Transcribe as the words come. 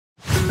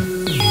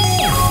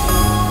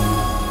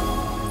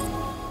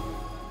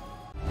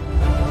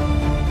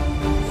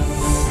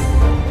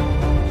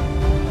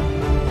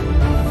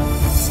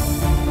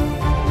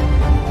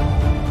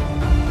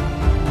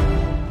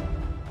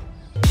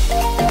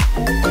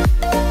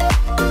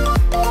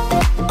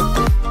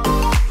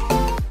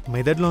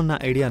మెదడులో ఉన్న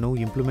ఐడియాను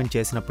ఇంప్లిమెంట్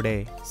చేసినప్పుడే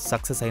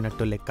సక్సెస్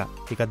అయినట్టు లెక్క.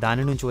 ఇక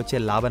దాని నుంచి వచ్చే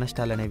లాభ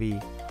నష్టాలనేవి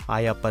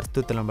ఆయా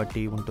పరిస్థితులను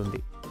బట్టి ఉంటుంది.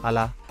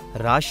 అలా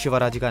రాజ్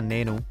శివరాజుగా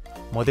నేను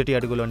మొదటి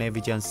అడుగులోనే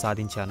విజయం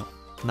సాధించాను.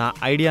 నా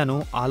ఐడియాను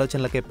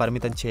ఆలోచనలకే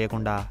పరిమితం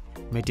చేయకుండా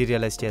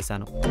మెటీరియలైజ్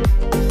చేశాను.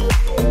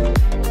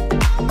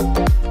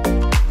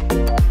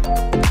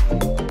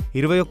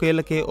 21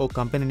 ఏళ్లకే ఓ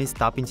కంపెనీని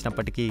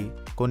స్థాపించినప్పటికీ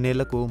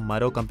కొన్నేళ్లకు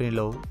మరో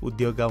కంపెనీలో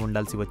ఉద్యోగిగా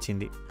ఉండాల్సి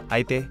వచ్చింది.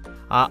 అయితే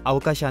ఆ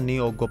అవకాశాన్ని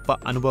ఓ గొప్ప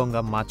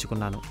అనుభవంగా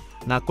మార్చుకున్నాను.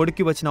 నా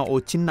కొడుక్కి వచ్చిన ఓ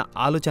చిన్న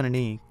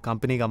ఆలోచనని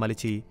కంపెనీగా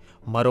మలిచి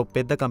మరో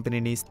పెద్ద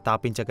కంపెనీని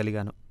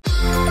స్థాపించగలిగాను.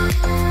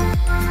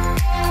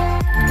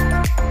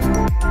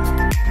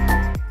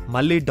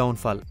 మళ్ళీ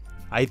డౌన్ఫాల్.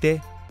 అయితే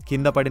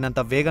కింద పడినంత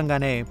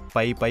వేగంగానే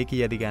పైకి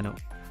ఎదిగాను.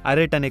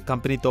 అరేట్ అనే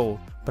కంపెనీతో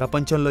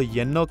ప్రపంచంలో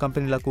ఎన్నో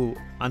కంపెనీలకు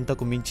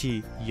అంతకు మించి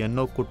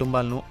ఎన్నో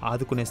కుటుంబాలను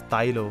ఆదుకునే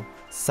స్థాయిలో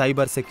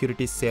సైబర్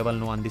సెక్యూరిటీ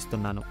సేవలను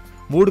అందిస్తున్నాను.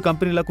 3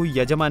 కంపెనీలకు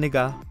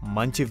యజమానిగా,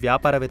 మంచి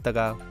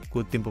వ్యాపారవేత్తగా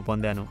గుర్తింపు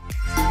పొందాను.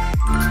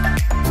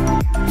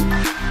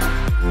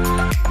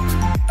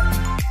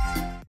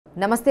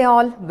 నమస్తే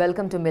all,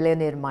 welcome to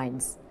millionaire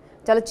minds.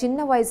 చాలా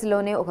చిన్న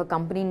వయసులోనే ఒక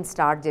కంపెనీని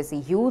స్టార్ట్ చేసి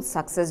హ్యూజ్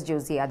సక్సెస్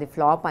చూసి అది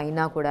ఫ్లాప్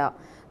అయినా కూడా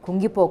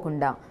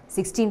కుంగిపోకుండా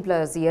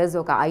 16+ years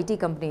ఒక ఐటీ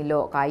కంపెనీలో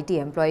ఒక ఐటీ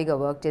ఎంప్లాయీగా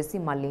వర్క్ చేసి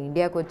మళ్ళీ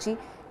ఇండియాకి వచ్చి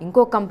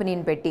ఇంకో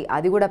కంపెనీని పెట్టి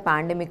అది కూడా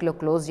పాండమిక్లో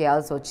క్లోజ్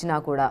చేయాల్సి వచ్చినా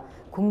కూడా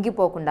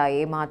కుంగిపోకుండా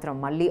ఏమాత్రం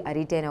మళ్ళీ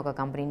అరీటే అనే ఒక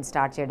కంపెనీని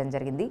స్టార్ట్ చేయడం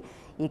జరిగింది.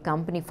 ఈ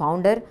కంపెనీ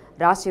ఫౌండర్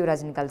రాజ్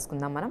శివరాజ్ని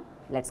కలుసుకుందాం మనం.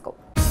 Let's go.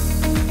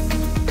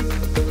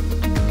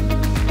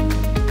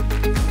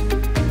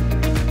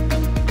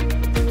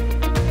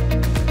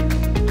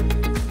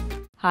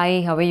 Hi,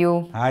 how are you?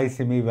 Hi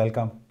SIMI,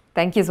 welcome.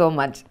 Thank you so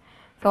much.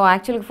 So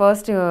యాక్చువల్గా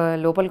ఫస్ట్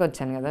లోపలికి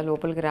వచ్చాను కదా,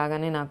 లోపలికి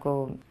రాగానే నాకు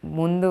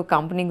ముందు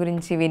కంపెనీ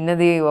గురించి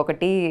విన్నది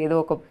ఒకటి, ఏదో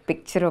ఒక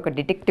పిక్చర్, ఒక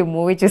డిటెక్టివ్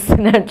మూవీ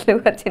చూస్తున్నట్లు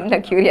ఒక చిన్న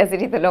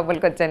క్యూరియాసిటీతో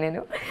లోపలికి వచ్చాను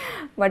నేను.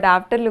 But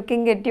after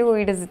looking at you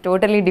it is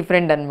totally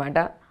different అనమాట.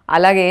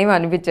 అలాగే ఏమి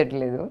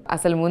అనిపించట్లేదు.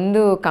 అసలు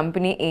ముందు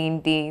కంపెనీ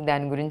ఏంటి,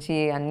 దాని గురించి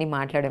అన్నీ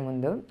మాట్లాడే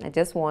ముందు I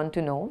just want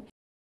to know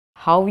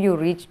how you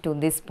reach to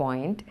this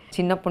point.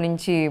 చిన్నప్పటి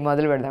నుంచి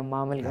మొదలు పెడదాం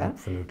మామూలుగా.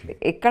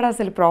 ఎక్కడ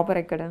అసలు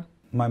ప్రాపర్ ఎక్కడ?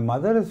 My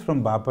mother is from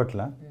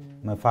Bapatla.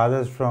 My father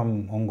is from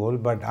Ongole,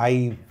 but I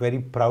very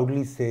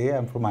proudly say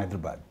I'm from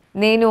Hyderabad.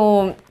 నేను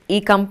ఈ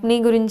కంపెనీ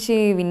గురించి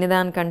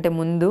విన్నదానికంటే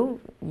ముందు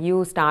యూ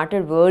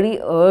స్టార్టెడ్ వెరీ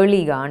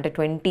ఎర్లీగా, అంటే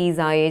 20s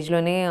ఆ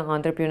ఏజ్లోనే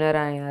ఆంటర్ప్రీనర్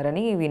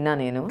అయ్యారని విన్నా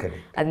నేను.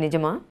 అది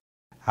నిజమా?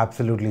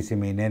 Absolutely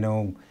Simi. నేను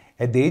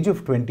at the age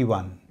of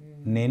 21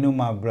 నేను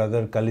మా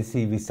బ్రదర్ కలిసి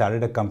we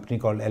started a company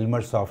called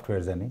Elmer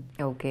softwares అని.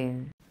 ఓకే.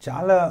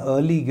 చాలా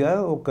ఎర్లీగా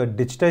ఒక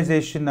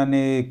డిజిటైజేషన్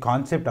అనే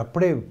కాన్సెప్ట్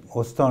అప్పుడే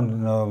వస్తూ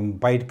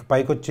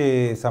పైకి వచ్చే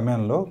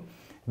సమయంలో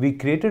we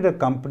created a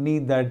company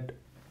that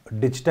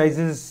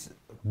డిజిటైజెస్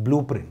blue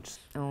prints.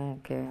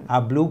 ఆ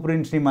బ్లూ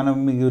ప్రింట్స్ని మనం,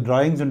 మీకు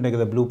డ్రాయింగ్స్ ఉంటాయి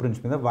కదా బ్లూ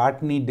ప్రింట్స్ మీద,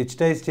 వాటిని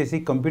డిజిటైజ్ చేసి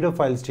కంప్యూటర్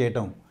ఫైల్స్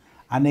చేయటం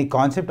అనే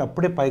కాన్సెప్ట్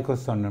అప్పుడే పైకి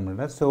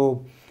వస్తుందన్నమాట. So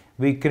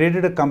we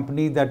created a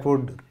company that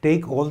would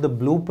take all the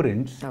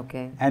blueprints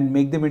and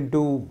make them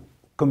into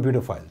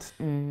computer files.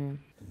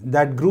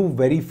 That grew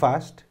very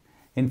fast.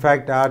 In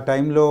fact, our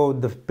time low,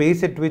 the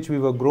pace at which we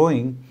were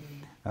growing,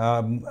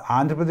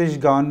 Andhra Pradesh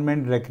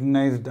government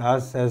recognized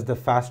us as the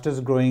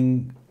fastest growing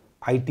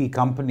IT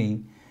company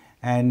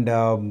and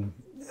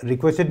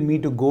requested me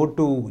to go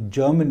to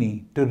Germany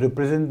to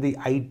represent the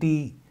IT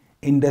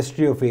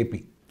industry of AP.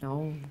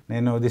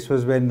 You know, this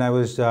was when I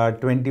was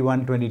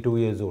 21-22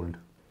 years old.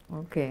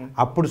 Okay.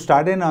 అప్పుడు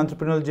start అయిన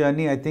entrepreneur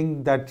journey I think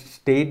that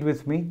stayed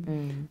with me.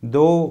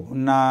 దో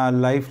నా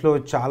లైఫ్లో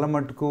చాలా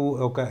మటుకు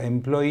ఒక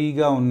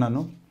ఎంప్లాయీగా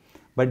ఉన్నాను,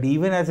 but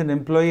even as an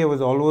employee I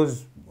was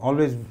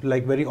always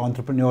like very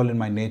entrepreneur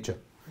in my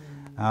nature.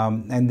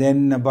 And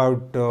then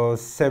about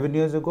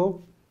 7 years ago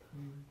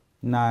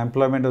నా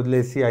employment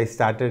వదిలేసి I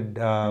started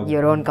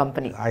your own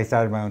company. I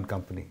started my own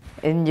company.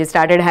 And you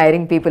started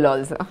hiring people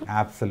also.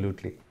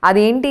 Absolutely.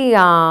 అదేంటి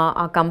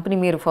ఆ company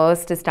మీరు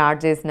first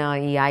start చేసిన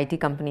ఈ IT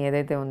company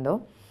ఏదైతే ఉందో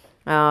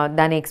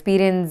దాని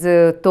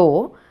ఎక్స్పీరియన్స్తో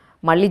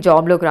మళ్ళీ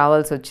జాబ్లోకి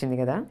రావాల్సి వచ్చింది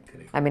కదా?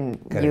 I mean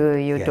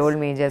you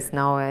told me just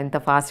now ఎంత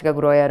ఫాస్ట్గా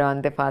గ్రో అయ్యారో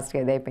అంతే ఫాస్ట్గా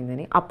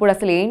ఇదైపోయిందని. అప్పుడు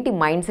అసలు ఏంటి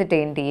మైండ్ సెట్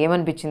ఏంటి,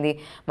 ఏమనిపించింది?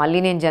 మళ్ళీ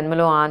నేను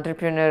జన్మలో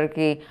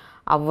ఆంటర్ప్రినర్కి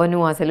అవ్వను,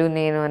 అసలు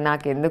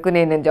నాకెందుకు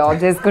నేను జాబ్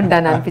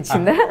చేసుకుంటాను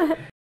అనిపించిందా?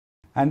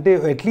 అంటే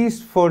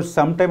అట్లీస్ట్ ఫర్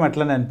సమ్ టైమ్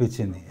అట్లనే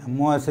అనిపించింది.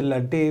 అమ్మో అసలు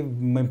అంటే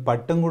మేము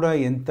పట్టం కూడా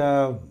ఎంత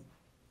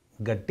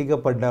గట్టిగా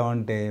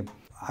పడ్డామంటే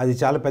అది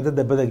చాలా పెద్ద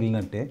దెబ్బ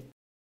తగిలినట్టే.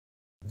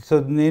 సో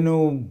నేను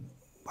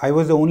I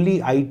was the only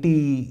IT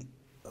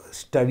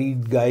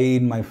studied guy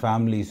in my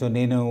family. So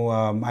నేను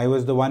I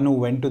was the one who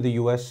went to the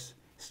US,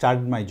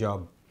 started my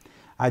job.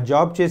 ఆ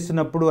జాబ్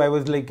చేస్తున్నప్పుడు ఐ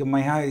వాజ్ లైక్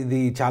ఇది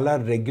చాలా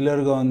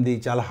రెగ్యులర్గా ఉంది,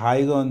 చాలా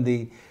హాయిగా ఉంది,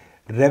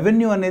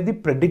 రెవెన్యూ అనేది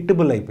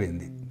ప్రెడిక్టబుల్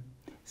అయిపోయింది.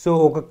 సో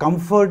ఒక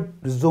కంఫర్ట్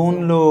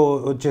జోన్లో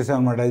వచ్చేసాం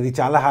అనమాట. ఇది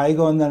చాలా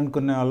హాయిగా ఉంది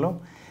అనుకునే వాళ్ళం.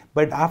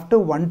 But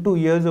after 1-2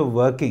 years of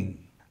working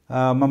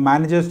మా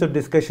మేనేజర్స్తో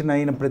డిస్కషన్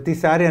అయిన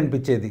ప్రతిసారి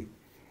అనిపించేది,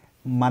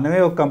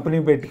 మనమే ఒక కంపెనీ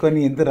పెట్టుకొని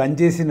ఎంత రన్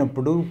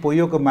చేసినప్పుడు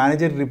పోయి ఒక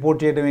మేనేజర్ రిపోర్ట్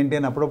చేయడం ఏంటి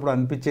అని అప్పుడప్పుడు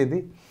అనిపించేది.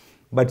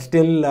 but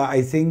still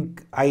I think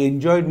I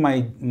enjoyed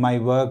my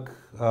work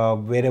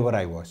wherever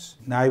I was.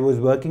 I was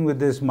working with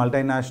this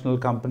multinational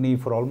company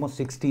for almost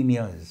 16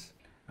 years.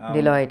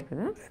 Deloitte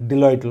కదా.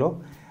 Deloitte-lo.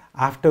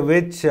 After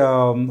which,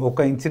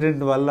 oka incident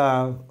valla,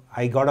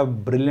 I got a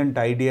brilliant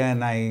idea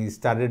and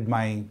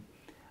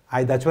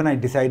that's when I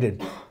decided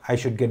I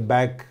should get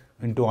back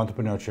into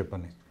entrepreneurship.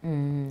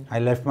 I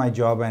left my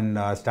job and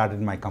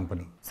started my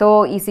company. So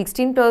ఈ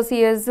 16+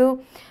 years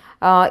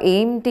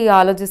ఏంటి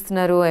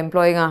ఆలోచిస్తున్నారు?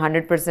 ఎంప్లాయీగా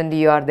 100%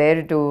 you are there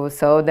to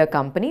serve the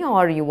company,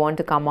 are you want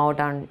to come out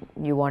and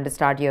you want to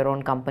start your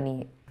own company?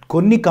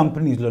 కొన్ని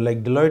కంపెనీస్లో like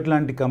Deloitte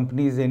లాంటి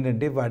companies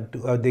ఏంటంటే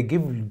they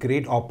give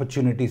great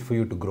opportunities for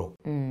you to grow.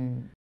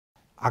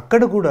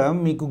 అక్కడ కూడా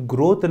మీకు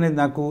growth అనేది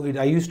నాకు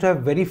I use to have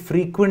very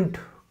frequent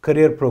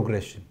career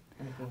progression.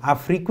 ఆ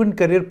ఫ్రీక్వెంట్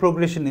కెరియర్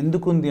ప్రోగ్రెషన్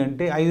ఎందుకు ఉంది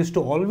అంటే I use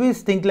to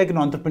always think like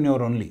an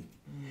entrepreneur only.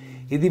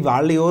 ఇది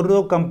వాళ్ళు ఎవరో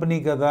కంపెనీ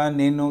కదా,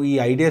 నేను ఈ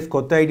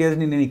కొత్త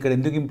ఐడియాస్ని నేను ఇక్కడ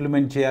ఎందుకు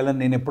ఇంప్లిమెంట్ చేయాలని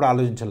నేను ఎప్పుడు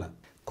ఆలోచించాల.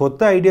 కొత్త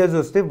ఐడియాస్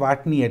వస్తే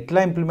వాటిని ఎట్లా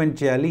ఇంప్లిమెంట్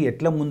చేయాలి,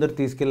 ఎట్లా ముందర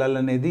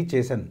తీసుకెళ్ళాలనేది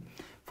చేశాను.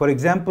 ఫర్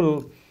ఎగ్జాంపుల్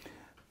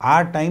ఆ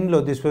టైంలో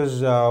this was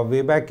way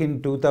back in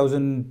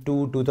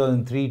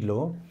 2002-2003లో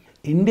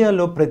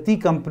ఇండియాలో ప్రతి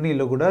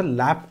కంపెనీలో కూడా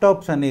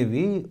ల్యాప్టాప్స్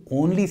అనేవి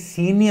ఓన్లీ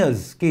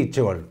సీనియర్స్కి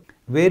ఇచ్చేవాళ్ళు.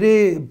 వేరే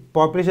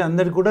పాపులేషన్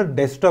అందరికి కూడా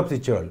డెస్క్టాప్స్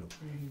ఇచ్చేవాళ్ళు.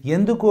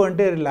 ఎందుకు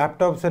అంటే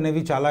ల్యాప్టాప్స్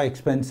అనేవి చాలా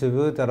ఎక్స్పెన్సివ్,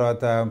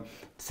 తర్వాత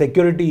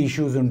సెక్యూరిటీ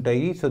ఇష్యూస్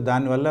ఉంటాయి. సో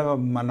దానివల్ల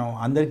మనం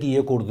అందరికీ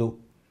ఇవ్వకూడదు,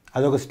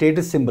 అదొక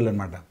స్టేటస్ సింబల్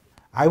అనమాట.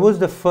 I was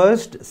the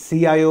first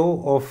CIO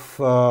of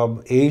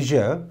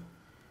Asia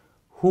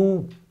who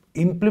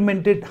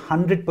implemented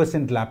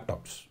 100%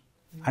 laptops.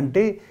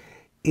 అంటే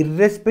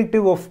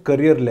ఇర్రెస్పెక్టివ్ ఆఫ్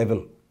కెరియర్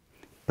లెవెల్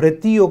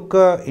ప్రతి ఒక్క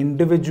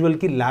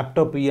ఇండివిజువల్కి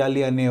ల్యాప్టాప్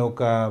ఇవ్వాలి అనే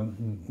ఒక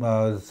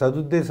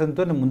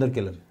సదుద్దేశంతో నేను ముందరికి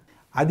వెళ్ళాను.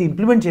 అది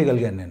ఇంప్లిమెంట్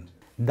చేయగలిగాను నేను.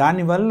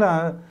 దానివల్ల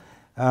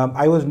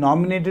I was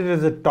nominated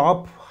as the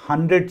top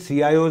 100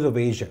 CIOs of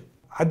Asia.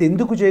 అది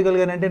ఎందుకు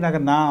చేయగలిగానంటే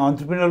నా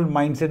ఆంటర్‌ప్రెన్యూరల్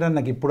మైండ్ సెట్ అని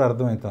నాకు ఇప్పుడు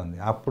అర్థమవుతుంది.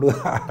 అప్పుడు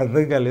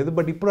అర్థం కాలేదు,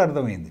 బట్ ఇప్పుడు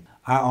అర్థమైంది.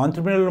 ఆ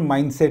ఆంటర్‌ప్రెన్యూరల్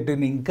మైండ్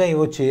సెట్ని ఇంకా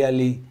ఏవో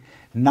చేయాలి,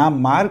 నా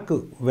మార్క్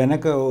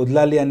వెనక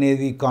వదలాలి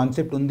అనేది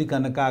కాన్సెప్ట్ ఉంది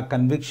కనుక ఆ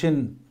కన్విక్షన్,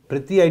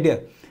 ప్రతి ఐడియా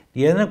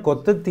ఏదైనా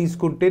కొత్తది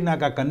తీసుకుంటే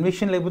నాకు ఆ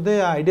కన్విక్షన్ లేకపోతే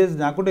ఆ ఐడియాస్,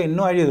 నాకు కూడా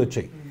ఎన్నో ఐడియాస్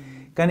వచ్చాయి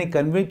కానీ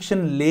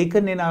కన్విక్షన్ లేక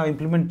నేను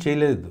ఇంప్లిమెంట్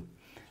చేయలేదు.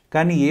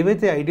 కానీ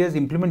ఏవైతే ఐడియాస్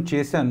ఇంప్లిమెంట్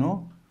చేశానో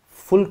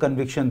ఫుల్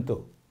కన్విక్షన్తో,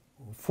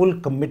 ఫుల్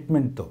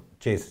కమిట్మెంట్తో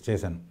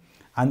చేశాను.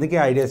 అందుకే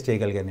ఐడియాస్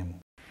చేయగలిగానేమో.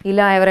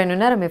 ఇలా ఎవరైనా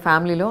ఉన్నారా మీ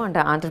ఫ్యామిలీలో, అంటే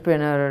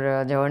ఆంటర్‌ప్రెన్యూర్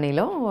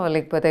జర్నీలో?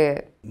 లేకపోతే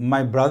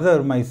my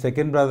brother, my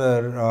second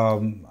brother,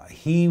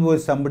 he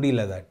was somebody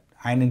like that.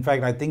 And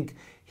in fact I think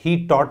he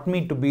taught me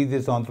to be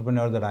this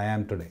entrepreneur that I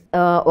am today.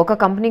 ఒక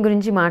కంపెనీ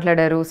గురించి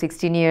మాట్లాడారు.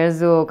 16 years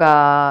ఒక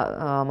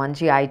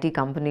మంచి IT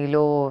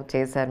కంపెనీలో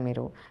చేశారు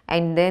మీరు.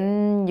 And then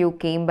you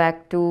came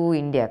back to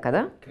India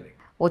కదా?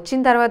 వచ్చిన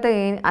తర్వాత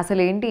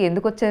అసలు ఏంటి,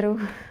 ఎందుకు వచ్చారు?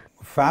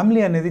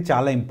 ఫ్యామిలీ అనేది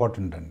చాలా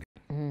ఇంపార్టెంట్ అండి.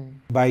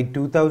 By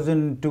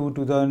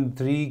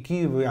 2002-2003కి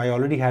I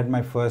already had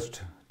my first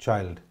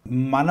child.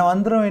 మనం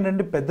అందరం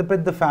ఏంటంటే పెద్ద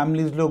పెద్ద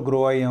ఫ్యామిలీస్లో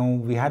గ్రో అయ్యాం.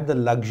 We had the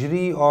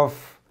luxury of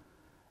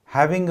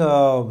having a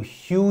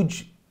huge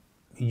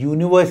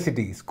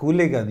university,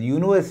 స్కూలే కాదు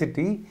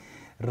university,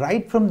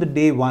 right from the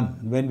day one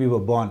when we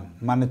were born.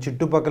 మన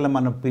చుట్టుపక్కల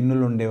మన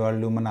పిన్నులు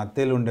ఉండేవాళ్ళు, మన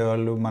అత్తయ్యలు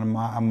ఉండేవాళ్ళు, మన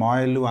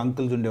మాయలు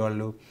అంకుల్స్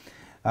ఉండేవాళ్ళు,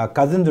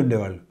 కజిన్స్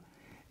ఉండేవాళ్ళు.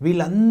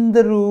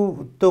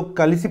 వీళ్ళందరూతో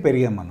కలిసి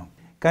పెరిగాం మనం.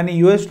 కానీ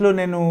యూఎస్లో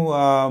నేను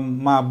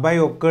మా అబ్బాయి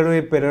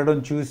ఒక్కడే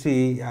పెరగడం చూసి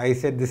I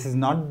said this is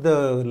not the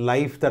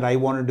life that I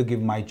wanted to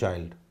give my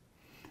child.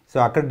 So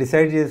అక్కడ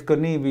డిసైడ్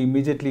చేసుకొని we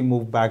immediately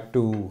move back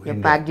to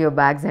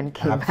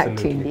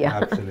India.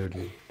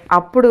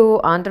 అప్పుడు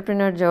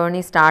ఆంటర్‌ప్రెన్యూర్ జర్నీ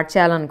స్టార్ట్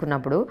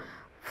చేయాలనుకున్నప్పుడు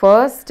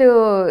ఫస్ట్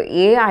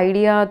ఏ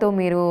ఐడియాతో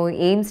మీరు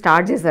ఏం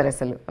స్టార్ట్ చేశారు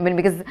అసలు? I mean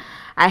because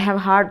I have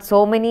heard so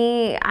many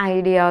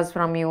ideas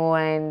from you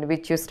and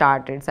which you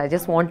started, so I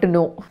just want to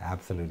know.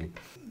 Absolutely.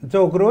 So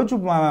ఒకరోజు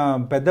మా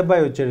పెద్ద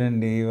అబ్బాయి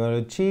వచ్చాడండి. వాడు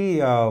వచ్చి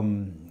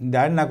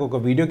డాడీ నాకు ఒక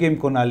వీడియో గేమ్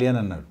కొనాలి అని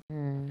అన్నారు.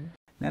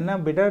 నేను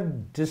బెటా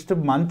జస్ట్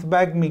మంత్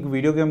బ్యాక్ మీకు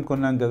వీడియో గేమ్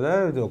కొన్నాం కదా,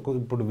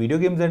 ఇప్పుడు వీడియో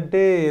గేమ్స్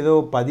అంటే ఏదో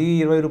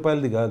 10-20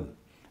 రూపాయలది కాదు,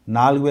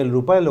 4,000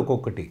 రూపాయలు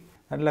ఒక్కొక్కటి.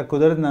 అట్లా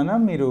కుదరదు నాన్న,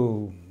 మీరు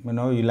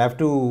you have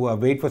to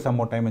wait for some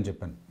more time అని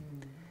చెప్పాను.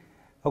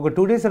 ఒక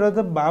 2 days తర్వాత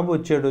బాబు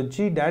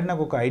వచ్చి డాడీ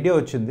నాకు ఒక ఐడియా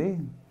వచ్చింది,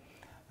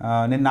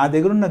 నేను నా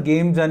దగ్గర ఉన్న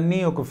గేమ్స్ అన్నీ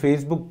ఒక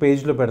ఫేస్బుక్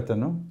పేజ్లో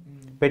పెడతాను,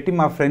 పెట్టి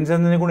మా ఫ్రెండ్స్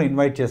అందరినీ కూడా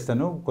ఇన్వైట్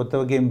చేస్తాను,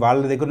 కొత్త గేమ్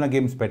వాళ్ళ దగ్గర ఉన్న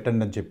గేమ్స్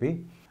పెట్టండి అని చెప్పి.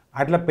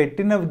 అట్లా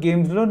పెట్టిన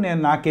గేమ్స్లో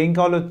నాకేం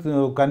కావాలో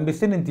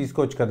కనిపిస్తే నేను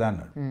తీసుకోవచ్చు కదా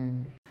అన్నాడు.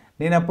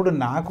 నేను అప్పుడు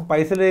నాకు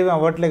పైసలు ఏమి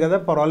అవ్వట్లే కదా,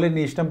 పర్వాలేదు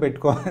నీ ఇష్టం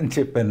పెట్టుకో అని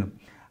చెప్పాను.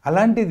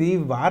 అలాంటిది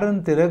వారం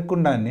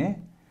తిరగకుండానే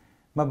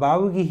మా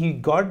బాబుకి he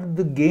got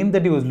the game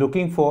that he was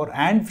looking for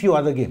and few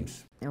other games.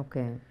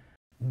 Okay,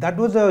 that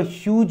was a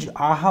huge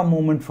ఆహా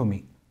మూమెంట్ ఫర్ మీ.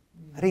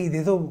 అరే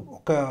ఇదేదో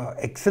ఒక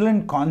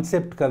ఎక్సలెంట్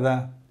కాన్సెప్ట్ కదా,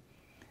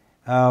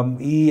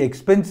 ఈ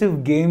ఎక్స్పెన్సివ్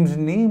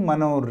గేమ్స్ని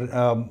మనం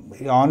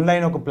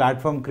ఆన్లైన్ ఒక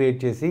ప్లాట్ఫామ్ క్రియేట్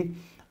చేసి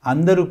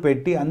అందరూ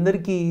పెట్టి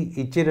అందరికీ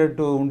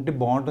ఇచ్చేటట్టు ఉంటే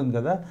బాగుంటుంది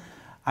కదా.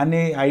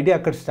 అనే ఐడియా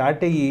అక్కడ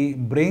స్టార్ట్ అయ్యి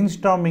బ్రెయిన్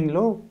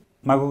స్టార్మింగ్లో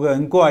మాకు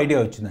ఇంకో ఐడియా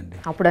వచ్చిందండి.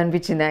 అప్పుడు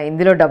అనిపించింది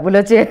ఇందులో డబ్బులు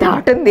వచ్చే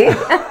థాట్ ఉంది,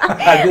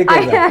 అదే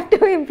కదా,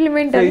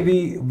 ఇంప్లిమెంట్. ఇది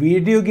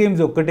వీడియో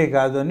గేమ్స్ ఒక్కటే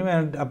కాదు అని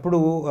మేము అప్పుడు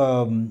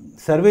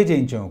సర్వే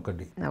చేయించాం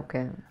ఒకటి.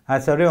 ఓకే. ఆ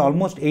సర్వే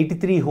ఆల్మోస్ట్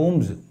 83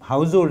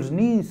 హౌస్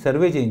హోల్డ్స్ని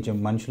సర్వే చేయించాం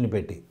మనుషుల్ని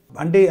పెట్టి.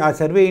 అంటే ఆ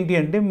సర్వే ఏంటి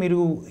అంటే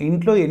మీరు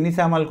ఇంట్లో ఎన్ని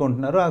సామాన్లు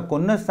కొంటున్నారో ఆ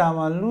కొన్న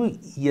సామాన్లు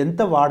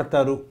ఎంత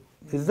వాడతారు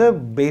is the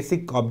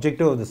basic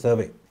objective of the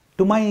survey.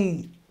 To my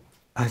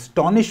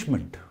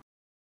astonishment,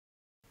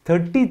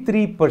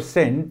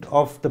 33%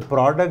 of the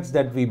products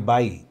that we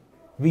buy,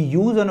 we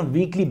use on a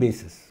weekly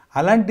basis.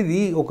 అలాంటిది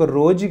ఒక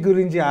రోజు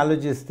గురించి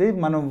ఆలోచిస్తే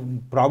మనం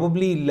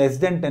ప్రాబబ్లీ లెస్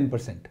దెన్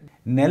 10%.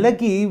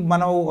 నెలకి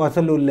మనం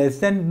అసలు less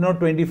than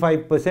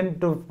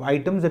 25% of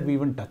items that we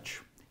even touch.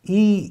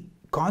 ఈ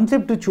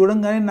కాన్సెప్ట్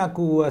చూడంగానే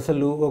నాకు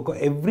అసలు ఒక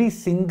every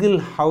single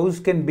house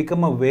can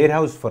become a where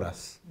house for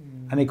us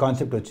అనే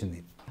కాన్సెప్ట్ వచ్చింది.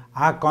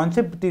 ఆ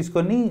కాన్సెప్ట్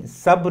తీసుకొని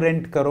సబ్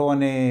రెంట్ కరో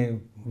అనే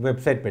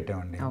వెబ్సైట్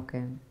పెట్టామండి.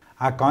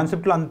 ఆ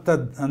కాన్సెప్ట్లో అంత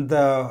అంత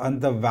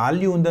అంత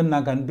వాల్యూ ఉందని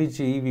నాకు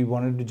అనిపించి we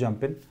wanted to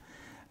jump in.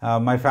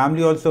 My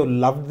family also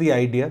loved the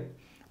idea.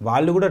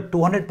 వాళ్ళు కూడా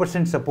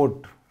 200%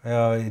 సపోర్ట్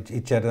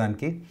ఇచ్చారు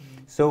దానికి.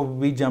 So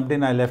we jumped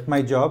in. I left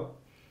my job.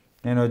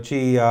 నేను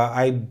వచ్చి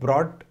I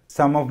brought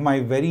some of my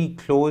very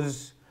close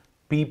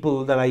people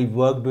that I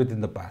worked with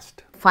in the past.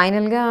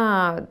 ఫైనల్గా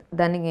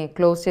దాన్ని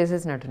close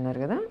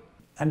చేసేసినట్టున్నారు కదా?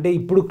 అంటే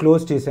ఇప్పుడు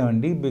క్లోజ్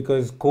చేసామండి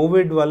బికాజ్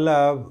కోవిడ్ వల్ల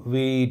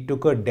we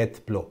took a death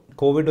blow.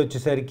 Covid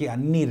వచ్చేసరికి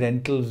అన్ని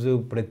రెంటల్స్,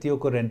 ప్రతి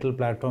ఒక్క రెంటల్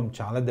ప్లాట్ఫామ్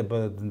చాలా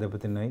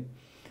దెబ్బతిన్నాయి.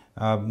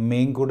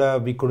 మేము కూడా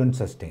వీ కుడెంట్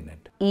సస్టైన్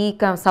ఇట్. ఈ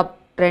సబ్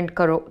రెంట్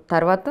కరో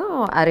తర్వాత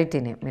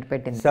అరిటేనే మీరు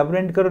పెట్టింది. సబ్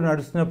రెంట్ కరో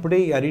నడుస్తున్నప్పుడే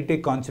ఈ అరిటే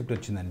కాన్సెప్ట్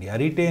వచ్చిందండి.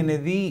 అరిటే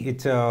అనేది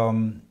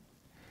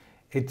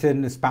it's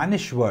an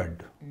Spanish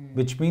word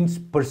which means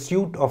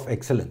pursuit of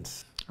excellence.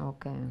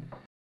 Okay.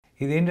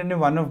 ఇదేంటంటే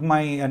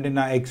అంటే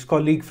నా ఎక్స్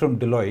కాలీగ్ ఫ్రమ్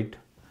డిలాయిట్,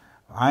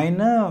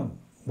 ఆయన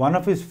one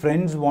of his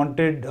friends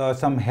wanted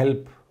some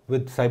help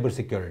with cyber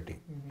security.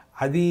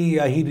 అది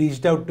he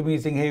reached out to me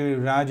saying, హే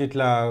రాజ్,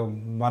 ఇట్లా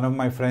one of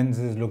my friends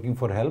is looking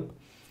for help,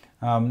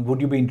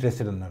 would you be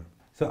interested అన్నారు.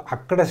 So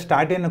అక్కడ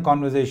start అయిన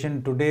conversation.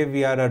 Today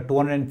we are a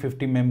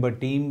 250 member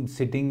team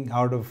sitting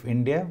out of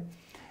India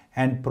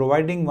and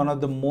providing one of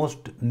the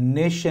most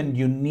niche and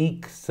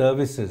unique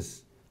services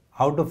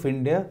out of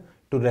India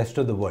to rest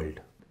of the world.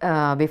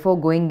 Before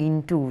going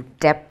into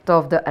depth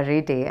of the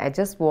Arete, I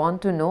just want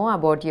to know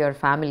about your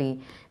family.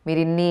 మీరు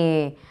ఇన్ని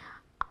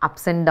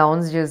ups and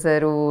downs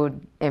చూసారు,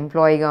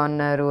 ఎంప్లాయీగా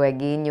ఉన్నారు,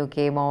 again you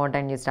came out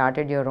and you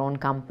started your own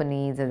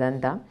companies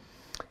ఇదంతా.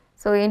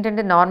 So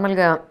ఏంటంటే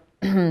నార్మల్గా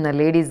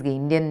లేడీస్కి,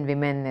 Indian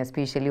women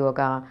especially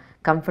ఒక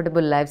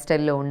comfortable life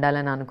స్టైల్లో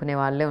ఉండాలని అనుకునే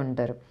వాళ్ళే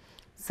ఉంటారు.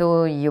 So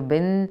you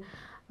been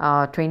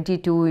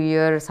 22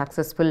 year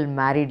successful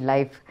married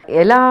life.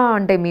 ఎలా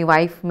అంటే మీ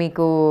వైఫ్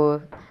మీకు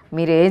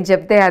మీరు ఏం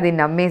చెప్తే అది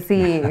నమ్మేసి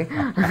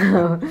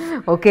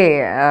ఓకే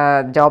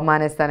జాబ్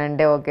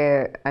మానేస్తానంటే ఓకే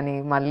అని,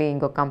 మళ్ళీ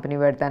ఇంకొక కంపెనీ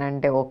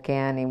పెడతానంటే ఓకే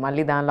అని,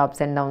 మళ్ళీ దానిలో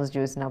అప్స్ అండ్ డౌన్స్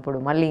చూసినప్పుడు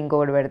మళ్ళీ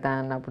ఇంకొకటి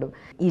పెడతానన్నప్పుడు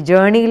ఈ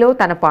జర్నీలో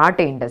తన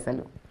పార్ట్ ఏంటి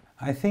అసలు?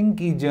 I think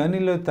ఈ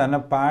జర్నీలో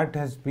తన part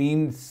has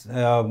been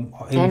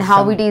and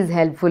how it is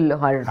helpful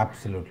her.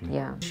 Absolutely.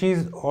 Yeah. She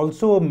is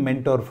also a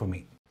mentor for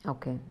me.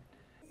 Okay.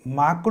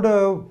 మాకు కూడా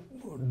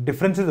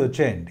డిఫరెన్సెస్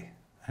వచ్చాయండి.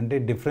 అంటే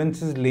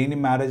డిఫరెన్సెస్ లేని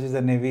మ్యారేజెస్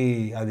అనేవి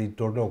అది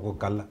టోటల్ ఒక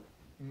కళ.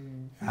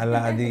 అలా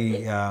అది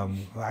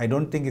I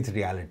don't think it's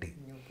reality.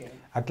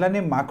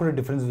 అట్లానే మాకు కూడా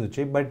డిఫరెన్సెస్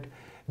వచ్చాయి. But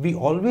we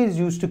always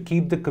use to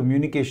keep the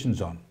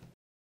communications on.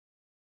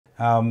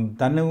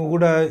 తను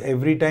కూడా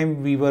every time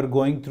we were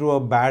going through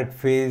a bad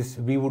phase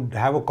we would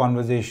have a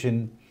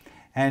conversation.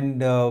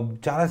 And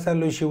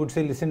చాలాసార్లు she would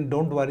say, listen,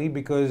 don't worry,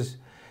 because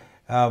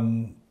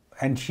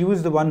and she was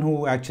the one who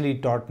actually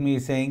taught me,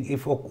 saying,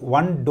 if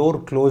one door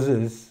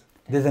closes,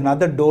 there's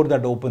another door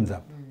that opens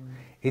up.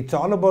 It's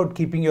all about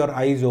keeping your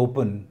eyes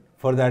open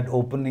for that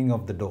opening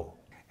of the door.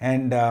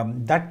 And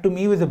that to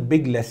me was a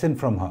big lesson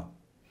from her.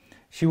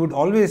 She would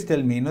always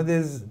tell me,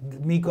 there's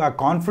meeku aa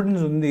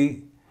confidence undi,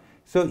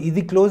 so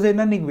idi close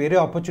aina neeku vere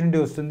opportunity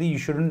vastundi, you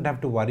shouldn't have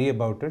to worry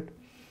about it.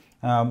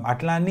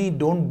 Atla ani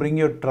don't bring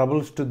your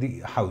troubles to the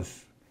house.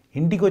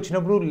 Intiki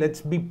vachinappudu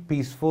let's be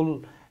peaceful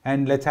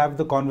and let's have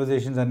the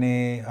conversations ane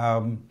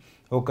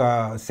oka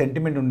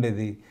sentiment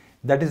undedi.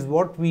 That is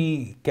what we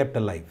kept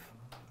alive,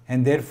 and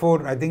therefore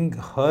I think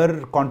her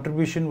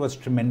contribution was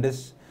tremendous.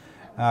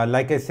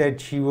 Like I said,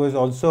 she was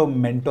also a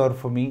mentor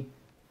for me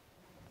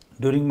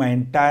during my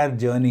entire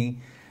journey.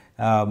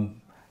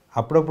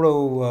 అప్పుడప్పుడు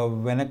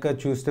వెనక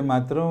చూస్తే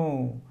మాత్రం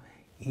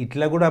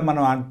ఇట్లా కూడా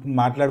మనం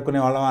మాట్లాడుకునే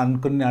వాళ్ళం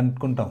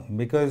అనుకుంటాం,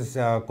 బికాజ్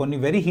కొన్ని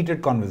very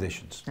heated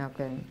conversations.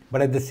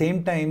 But at the same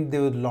time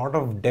there was lot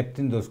of depth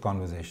in those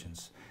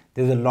conversations.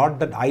 There is a lot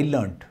that I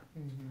learned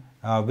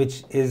which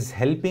is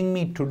helping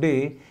me today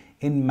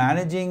in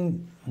managing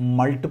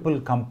multiple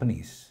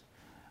companies,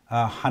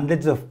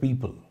 hundreds of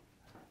people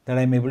that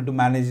I'm able to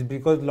manage,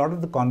 because a lot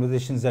of the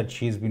conversations that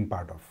she has been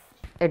part of.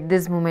 At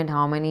this moment,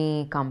 how many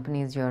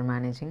companies you are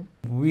managing?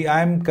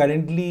 I'm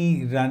currently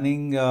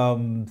running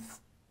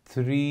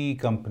 3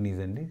 companies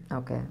అండి.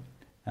 Okay.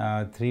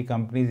 3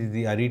 companies.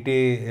 The Arete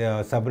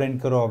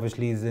sub-rent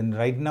obviously is in,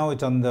 right now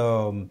it's on the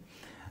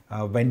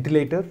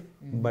ventilator,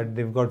 but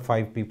they've got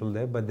 5 people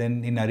there. But then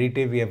in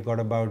Arete we have got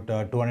about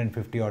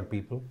 250 odd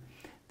people.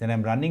 Then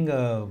I'm running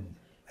a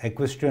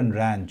equestrian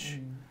ranch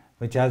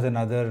which has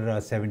another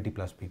 70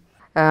 plus people.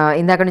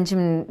 ఇందాక నుంచి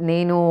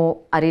నేను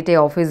అరిటే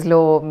ఆఫీస్లో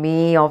మీ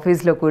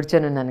ఆఫీస్లో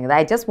కూర్చొని ఉన్నాను కదా.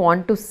 I just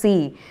want to see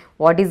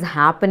what is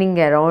happening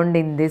around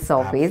in this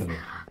office.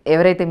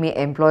 ఎవరైతే మీ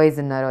employees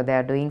ఉన్నారో they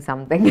are doing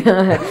something.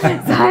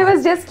 So I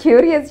was just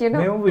curious, you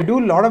know. We do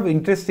a lot of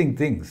interesting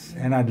things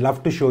and I'd love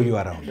to show you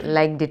around.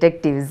 Like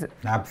detectives.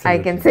 Absolutely. I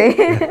can say.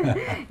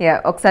 Yeah,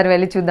 ఒకసారి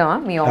వెళ్ళి చూద్దామా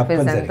మీ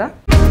office అంతా?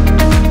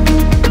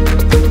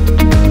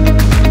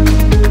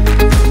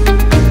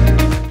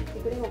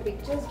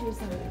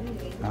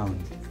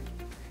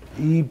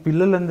 ఈ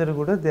పిల్లలందరూ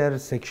కూడా they are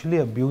sexually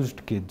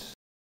abused kids.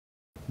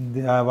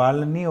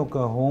 వాళ్ళని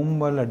ఒక home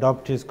వాళ్ళు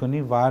అడాప్ట్ చేసుకొని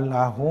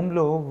ఆ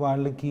హోమ్లో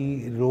వాళ్ళకి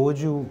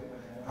రోజు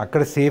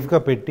అక్కడ సేఫ్గా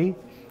పెట్టి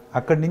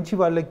అక్కడి నుంచి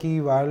వాళ్ళకి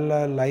వాళ్ళ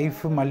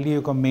లైఫ్ మళ్ళీ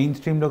ఒక మెయిన్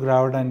స్ట్రీమ్లోకి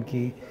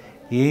రావడానికి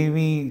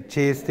ఏమి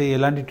చేస్తే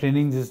ఎలాంటి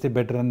ట్రైనింగ్స్ ఇస్తే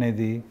బెటర్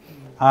అనేది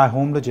ఆ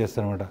హోమ్లో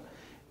చేస్తారనమాట.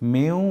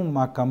 మేము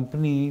మా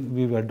company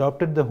we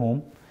adapted the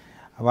home.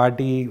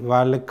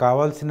 వాళ్ళకి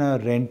కావాల్సిన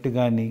రెంట్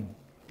కానీ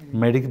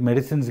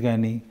మెడిసిన్స్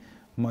కానీ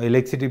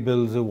electricity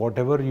bills what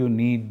ever you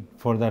need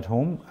for that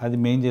home అది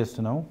మేము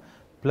చేస్తున్నాం.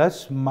 ప్లస్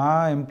మా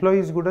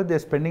ఎంప్లాయీస్ కూడా they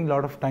spending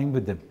lot of time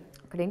with them.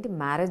 అక్కడ ఏంటి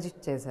మ్యారేజ్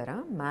చేశారా?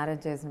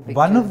 మ్యారేజ్ చేసిన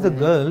one of the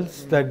girls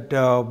that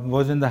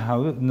was in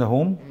the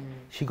home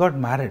she got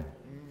married.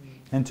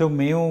 And so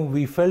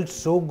we felt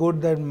so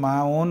good that మా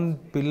ఓన్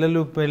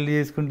పిల్లలు పెళ్లి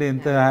చేసుకుంటే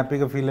ఎంత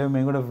హ్యాపీగా ఫీల్ అయ్యాం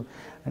మేము కూడా.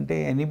 అంటే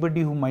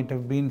anybody who might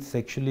have been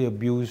sexually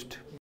abused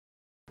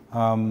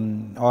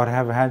or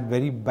have had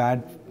very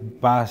bad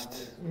past,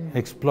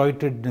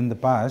 exploited in the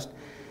past,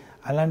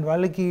 అలాంటి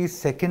వాళ్ళకి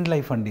సెకండ్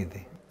లైఫ్ అండి ఇది.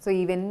 సో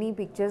ఇవన్నీ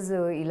పిక్చర్స్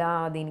ఇలా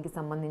దీనికి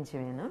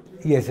సంబంధించివేనా?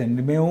 ఎస్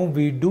అండి.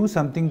 We do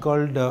something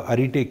called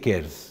అరిటే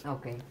cares.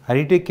 Okay.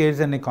 అరిటే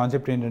cares అనే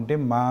కాన్సెప్ట్ ఏంటంటే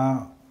మా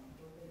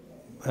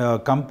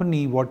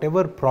company what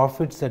ever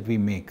profits that we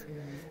make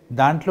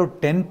దాంట్లో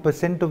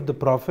 10% of the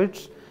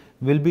profits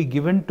will be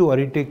given to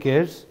అరిటే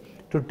cares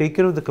to take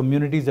care of the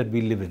communities that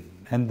we live in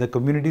and the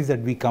communities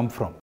that we come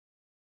from.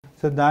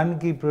 So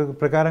దానికి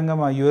ప్రకారంగా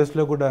మా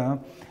యూఎస్లో కూడా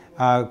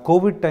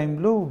Covid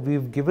టైంలో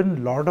weave given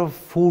lot of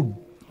food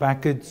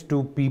packets to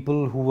people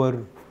who are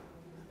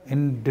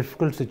in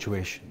difficult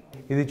situation.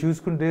 ఇది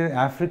చూసుకుంటే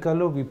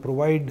ఆఫ్రికాలో we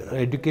provide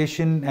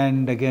education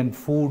and again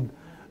food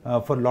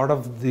for lot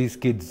of these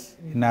kids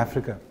in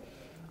Africa.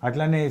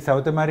 అట్లానే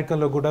సౌత్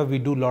అమెరికాలో కూడా we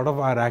do lot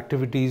of our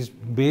activities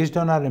based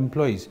on hour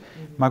employees.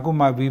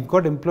 Weave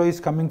got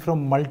employees coming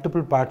from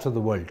multiple parts of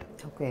the world.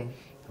 Okay.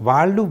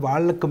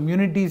 వాళ్ళ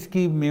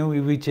కమ్యూనిటీస్కి మేము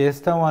ఇవి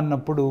చేస్తాం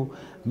అన్నప్పుడు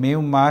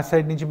మా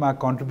side నుంచి మా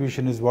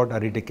contribution is what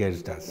అరిటే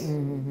cares does.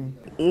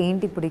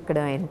 ఏంటి ఇప్పుడు ఇక్కడ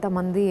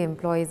ఎంతమంది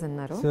ఎంప్లాయీస్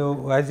ఉన్నారు? So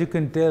as you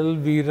can tell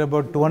we are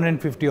about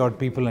 250 odd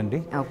people అండి.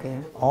 Okay.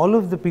 All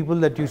of the people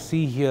that you see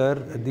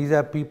here these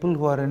are people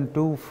who are in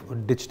to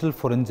digital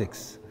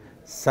forensics,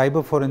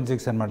 cyber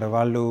forensics అనమాట.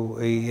 వాళ్ళు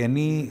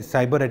any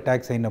cyber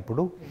attacks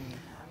అయినప్పుడు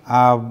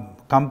ఆ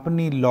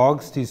company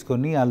logs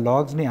తీసుకొని ఆ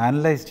లాగ్స్ని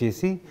analyse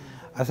చేసి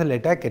అసలు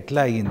attack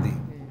ఎట్లా అయ్యింది,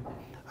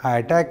 ఆ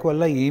అటాక్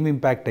వల్ల ఏం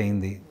ఇంపాక్ట్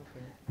అయ్యింది,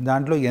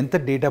 దాంట్లో ఎంత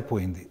డేటా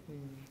పోయింది,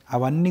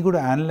 అవన్నీ కూడా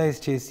అనలైజ్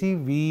చేసి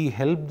we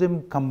help them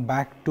come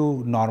back to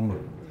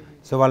normal.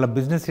 So వాళ్ళ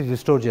బిజినెస్ని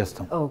రిస్టోర్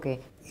చేస్తాం. ఓకే.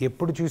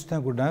 ఎప్పుడు చూసినా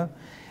కూడా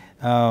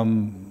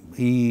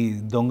ఈ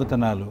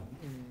దొంగతనాలు,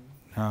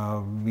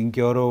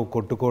 ఇంకెవరో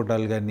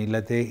కొట్టుకోవటాలు కానీ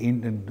లేకపోతే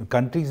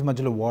కంట్రీస్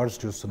మధ్యలో వార్స్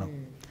చూస్తున్నాం.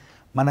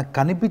 మనకు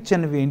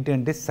కనిపించనివి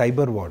ఏంటంటే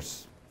cyber wars.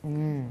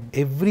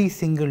 Every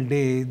single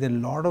day there are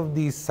a lot of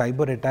these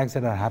cyber attacks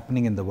that are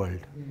happening in the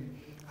world.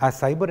 ఆ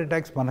cyber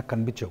attacks మనకు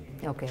కనిపించవు.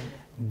 ఓకే.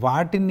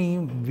 వాటిని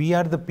we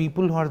are the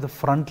people who are the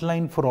front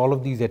line for all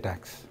of these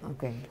attacks.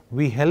 Okay.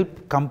 We help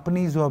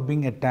companies who are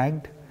being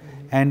attacked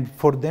and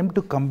for them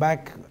to come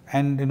back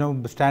and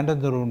stand on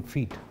their own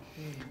feet.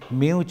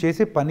 మేము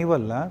చేసే పని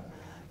వల్ల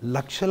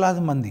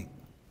లక్షలాది మంది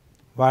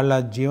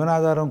వాళ్ళ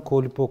జీవనాధారం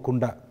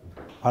కోల్పోకుండా,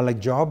 వాళ్ళ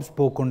జాబ్స్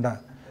పోకుండా,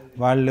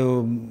 వాళ్ళు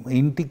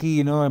ఇంటికి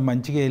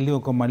మంచిగా వెళ్ళి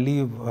మళ్ళీ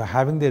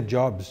హ్యావింగ్ దేర్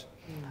జాబ్స్,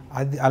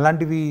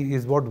 అలాంటివి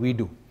ఈజ్ వాట్ వీ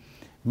డూ.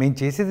 మేము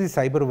చేసేది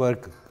సైబర్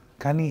వర్క్,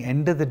 కానీ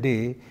end of the day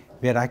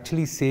we are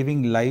actually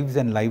saving lives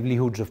and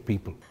livelihoods of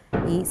people.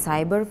 ఈ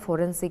సైబర్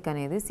ఫోరెన్సిక్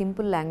అనేది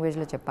సింపుల్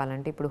లాంగ్వేజ్లో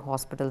చెప్పాలంటే ఇప్పుడు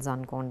హాస్పిటల్స్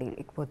అనుకోండి,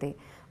 లేకపోతే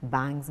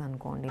బ్యాంక్స్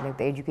అనుకోండి,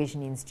 లేకపోతే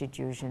ఎడ్యుకేషన్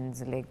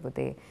ఇన్స్టిట్యూషన్స్,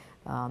 లేకపోతే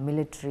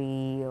మిలిటరీ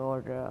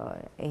ఆర్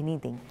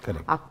ఎనీథింగ్,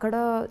 అక్కడ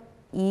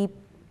ఈ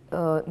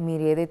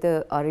మీరు ఏదైతే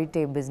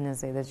అరిటే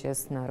బిజినెస్ ఏదైతే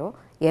చేస్తున్నారో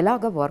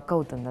ఎలాగ వర్క్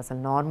అవుతుంది అసలు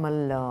నార్మల్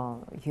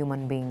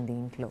హ్యూమన్ బీయింగ్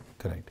దీంట్లో?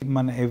 కరెక్ట్.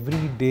 మన every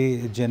day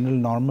general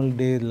normal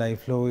day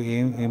లైఫ్లో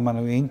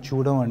మనం ఏం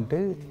చూడం అంటే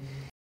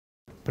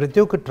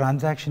ప్రతి ఒక్క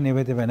ట్రాన్సాక్షన్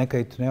ఏవైతే వెనక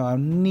అవుతున్నాయో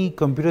అన్నీ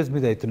కంప్యూటర్స్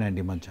మీద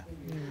అవుతున్నాయండి మంచిగా.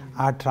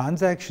 ఆ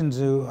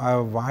ట్రాన్సాక్షన్స్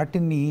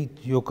వాటిని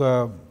ఒక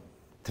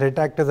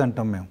థ్రెట్ యాక్టర్స్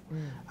అంటాం మేము.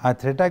 ఆ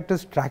థ్రెట్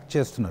యాక్టర్స్ ట్రాక్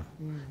చేస్తున్నారు.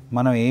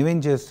 మనం ఏమేం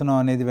చేస్తున్నాం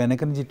అనేది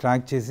వెనక నుంచి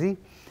ట్రాక్ చేసి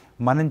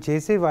మనం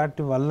చేసే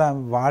వాటి వల్ల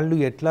వాళ్ళు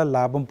ఎట్లా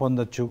లాభం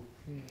పొందొచ్చు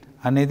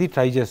అనేది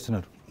ట్రై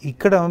చేస్తున్నారు.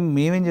 ఇక్కడ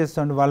మేమేం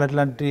చేస్తామంటే వాళ్ళు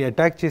అట్లాంటి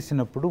అటాక్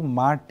చేసినప్పుడు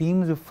మా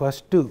టీమ్స్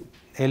ఫస్ట్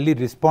వెళ్ళి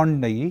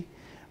రెస్పాండ్ అయ్యి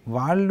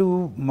వాళ్ళు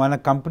మన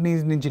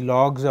కంపెనీస్ నుంచి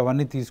లాగ్స్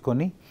అవన్నీ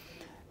తీసుకొని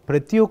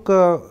ప్రతి ఒక్క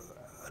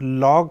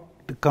లాగ్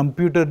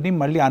కంప్యూటర్ని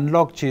మళ్ళీ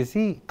అన్లాక్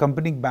చేసి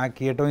కంపెనీకి బ్యాక్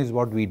ఇవ్వటం ఈజ్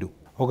వాట్ వీ డూ.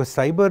 ఒక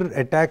సైబర్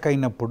అటాక్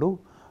అయినప్పుడు,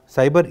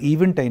 సైబర్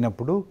ఈవెంట్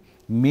అయినప్పుడు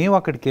మేము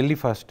అక్కడికి వెళ్ళి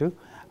ఫస్ట్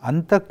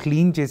అంతా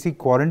క్లీన్ చేసి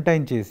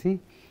క్వారంటైన్ చేసి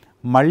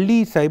మళ్ళీ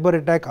సైబర్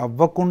అటాక్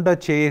అవ్వకుండా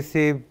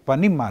చేసే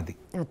పని మాది.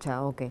 అచ్చా,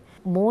 ఓకే.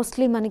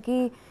 మోస్ట్లీ మనకి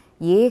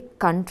ఏ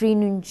కంట్రీ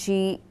నుంచి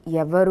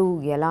ఎవరు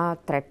ఎలా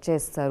థ్రెట్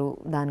చేస్తారు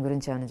దాని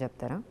గురించి ఏమైనా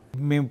చెప్తారా?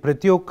 మేము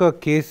ప్రతి ఒక్క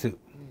కేసు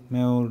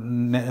మేము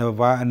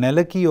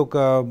నెలకి ఒక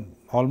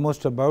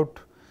ఆల్మోస్ట్ అబౌట్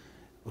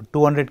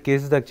 200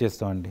 కేసెస్ దాకా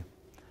చేస్తామండి.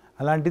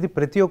 అలాంటిది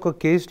ప్రతి ఒక్క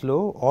కేసులో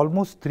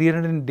ఆల్మోస్ట్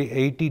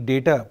 380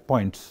 డేటా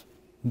పాయింట్స్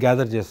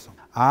గ్యాదర్ చేస్తాం.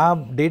 ఆ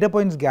డేటా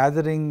పాయింట్స్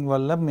గ్యాదరింగ్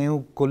వల్ల మేము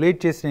కొలేట్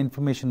చేసిన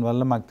ఇన్ఫర్మేషన్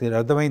వల్ల మాకు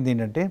అర్థమైంది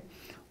ఏంటంటే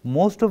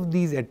మోస్ట్ ఆఫ్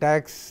దీస్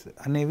అటాక్స్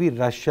అనేవి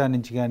రష్యా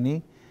నుంచి కానీ,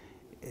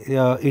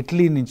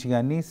 ఇటలీ నుంచి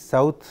కానీ,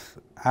 సౌత్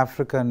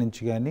ఆఫ్రికా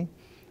నుంచి కానీ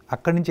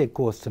అక్కడి నుంచి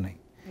ఎక్కువ వస్తున్నాయి.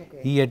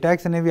 ఈ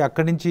అటాక్స్ అనేవి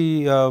అక్కడి నుంచి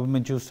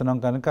మేము చూస్తున్నాం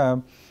కనుక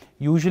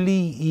యూజువలీ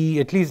ఈ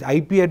అట్లీస్ట్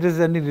ఐపీ అడ్రస్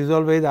అన్ని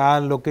రిజాల్వ్ అయ్యేది ఆ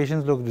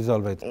లొకేషన్స్లోకి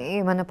రిజాల్వ్ అవుతుంది.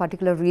 ఏమైనా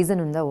పర్టికులర్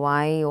రీజన్ ఉందా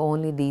వై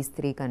ఓన్లీ దీస్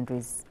 3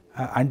 కంట్రీస్?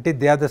 అంటే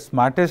they are the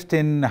smartest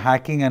in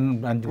hacking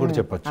అని కూడా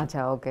చెప్పచ్చు.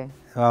 ఓకే.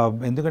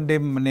 ఎందుకంటే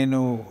నేను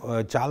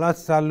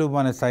చాలాసార్లు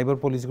మన సైబర్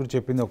పోలీస్ కూడా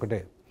చెప్పింది ఒకటే,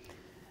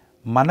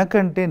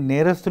 మనకంటే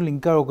నేరస్తులు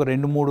ఇంకా ఒక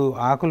 2-3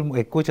 ఆకులు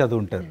ఎక్కువ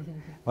చదువుంటారు.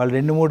 వాళ్ళు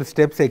 2-3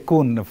 స్టెప్స్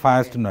ఎక్కువ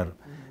ఫాస్ట్ ఉన్నారు.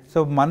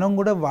 సో మనం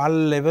కూడా వాళ్ళ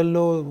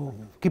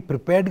లెవెల్లోకి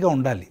ప్రిపేర్డ్గా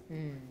ఉండాలి.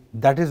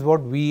 That is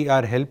what we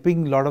are helping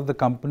a lot of the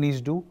companies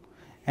do,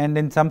 and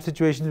in some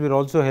situations we are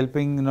also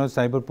helping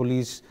cyber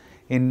police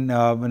in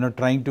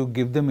trying to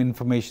give them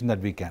information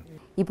that we can.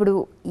 ఇప్పుడు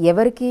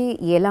ఎవరికి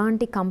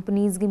ఎలాంటి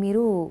కంపెనీస్కి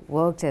మీరు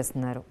work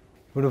చేస్తున్నారు?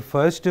 ఇప్పుడు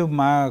first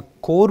మా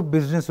core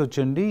business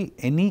వచ్చండి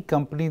any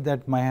company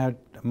that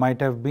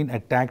might have been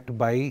attacked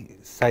by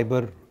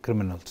cyber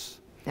criminals.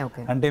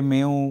 Okay. అంటే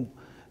మేము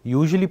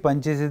యూజువలీ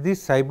పనిచేసేది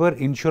సైబర్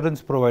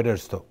ఇన్సూరెన్స్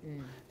ప్రొవైడర్స్తో.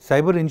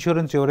 సైబర్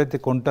ఇన్సూరెన్స్ ఎవరైతే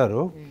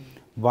కొంటారో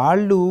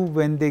వాళ్ళు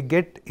when they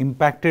get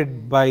impacted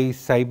by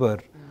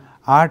cyber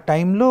ఆ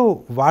టైంలో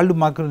వాళ్ళు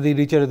మాకు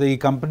రీచ్ అవుతుంది, ఈ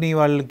కంపెనీ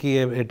వాళ్ళకి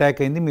అటాక్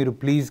అయింది, మీరు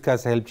ప్లీజ్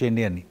కాస్త హెల్ప్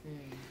చేయండి అని.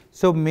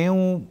 సో మేము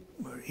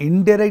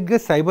ఇండైరెక్ట్గా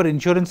సైబర్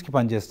ఇన్సూరెన్స్కి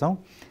పనిచేస్తాం,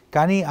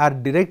 కానీ are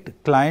direct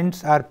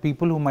clients are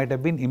people who might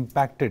have been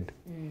impacted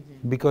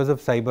because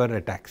of cyber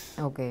attacks.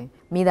 Okay.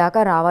 మీ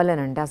దాకా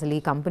రావాలని అంటే అసలు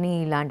ఈ కంపెనీ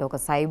ఇలాంటి ఒక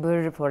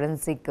సైబర్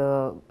ఫోరెన్సిక్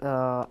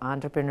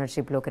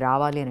ఆంటర్ప్రినర్షిప్లోకి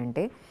రావాలి అని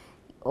అంటే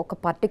ఒక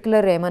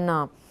పర్టికులర్ ఏమన్నా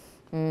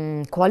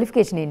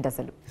క్వాలిఫికేషన్ ఏంటి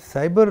అసలు?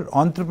 సైబర్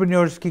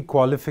ఆంటర్ప్రిన్యూర్స్కి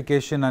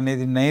క్వాలిఫికేషన్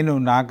అనేది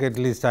నాకు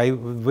at least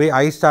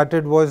I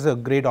started was a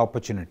great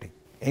opportunity.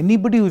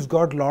 Anybody who's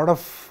got lot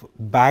of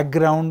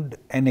background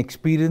and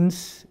experience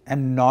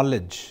and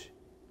knowledge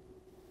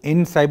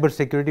in cyber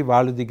security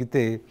వాళ్ళు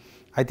దిగితే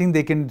I think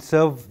they can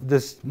serve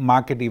this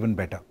market even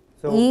better.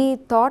 ఈ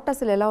thought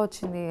అసలు ఎలా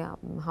వచ్చింది?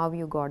 How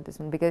you got this?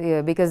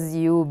 Because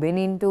you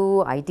been in to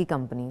IT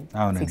company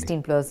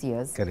 16+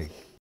 years. Correct.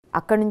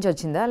 అక్కడి నుంచి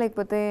వచ్చిందా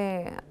లేకపోతే?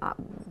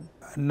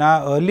 నా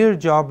ఎర్లియర్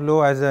జాబ్లో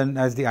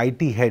as the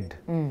IT head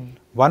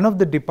one of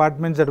the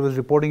departments that was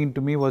reporting in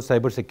to me was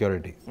cyber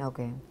security.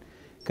 Okay.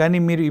 కానీ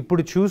మీరు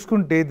ఇప్పుడు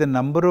చూసుకుంటే the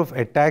number of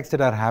attacks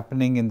that are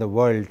happening in the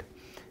world,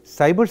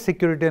 cyber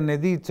security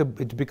అనేది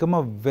it's become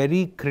a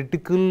very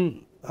critical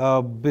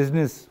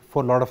business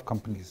for lot of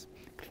companies,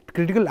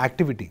 critical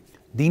activity.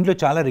 దీంట్లో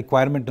చాలా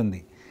requirement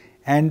ఉంది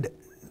and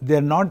they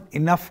are not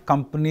enough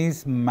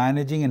companies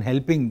managing and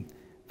helping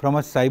from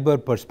a cyber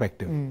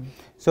perspective.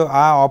 So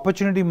ఆ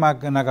opportunity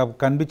నాకు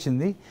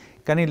కనిపించింది.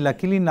 కానీ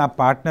luckily నా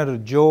partner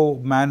జో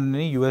man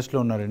అని యుఎస్లో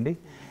ఉన్నారండి.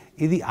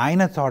 ఇది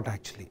ఆయన థాట్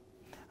యాక్చువల్లీ.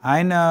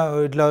 ఆయన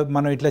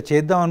మనం ఇట్లా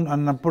చేద్దాం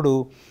అన్నప్పుడు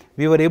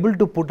we were able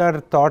to put our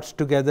thoughts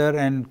together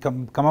and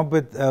come up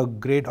with a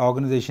great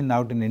organization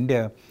out in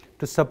India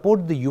to support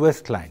the US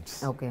clients.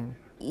 Okay.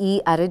 ఈ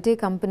Arete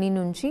company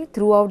నుంచి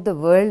throughout the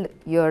world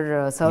you are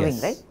serving,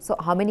 Yes. right? So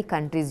how many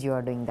countries you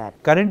are doing that?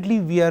 Currently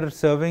we are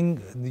serving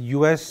the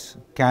US,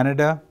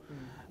 Canada,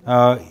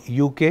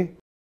 UK,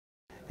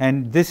 and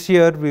this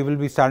year we will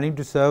be starting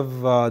to serve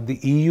the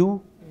EU,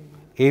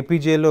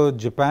 APJ-lo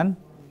Japan,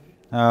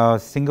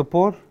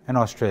 Singapore and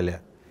Australia.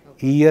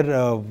 ఈ year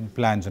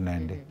plans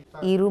ఉన్నాయండి.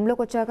 ఈ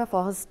రూమ్లోకి వచ్చాక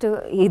first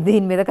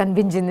దీని మీద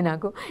కనిపించింది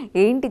నాకు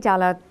ఏంటి,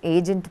 చాలా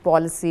ఏజెంట్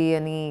పాలసీ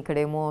అని,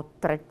 ఇక్కడేమో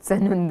థ్రెట్స్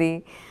అని ఉంది,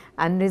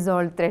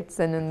 అన్రిజాల్వ్డ్ థ్రెట్స్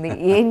అని ఉంది.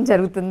 ఏం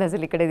జరుగుతుంది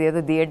అసలు ఇక్కడ?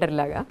 ఏదో థియేటర్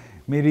లాగా.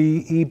 మీరు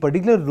ఈ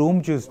పర్టికులర్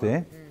రూమ్ చూస్తే,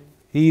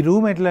 ఈ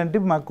రూమ్ ఎట్లా అంటే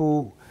మాకు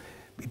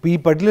ఈ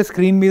పర్టికులర్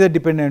స్క్రీన్ మీద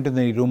డిపెండ్ అయి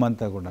ఉంటుంది ఈ రూమ్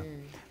అంతా కూడా.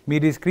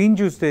 మీరు ఈ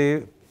స్క్రీన్ చూస్తే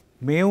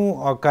మేము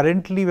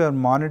కరెంట్లీ వీఆర్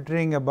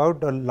మానిటరింగ్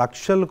అబౌట్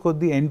లక్షల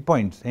కొద్ది ఎండ్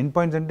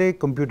పాయింట్స్ అంటే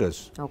కంప్యూటర్స్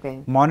ఓకే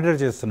మానిటర్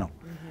చేస్తున్నాం.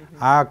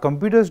 ఆ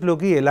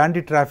కంప్యూటర్స్లోకి ఎలాంటి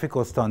ట్రాఫిక్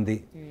వస్తుంది,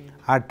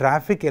 ఆ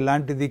ట్రాఫిక్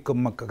ఎలాంటిది,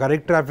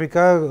 కరెక్ట్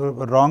ట్రాఫికా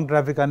రాంగ్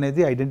ట్రాఫిక్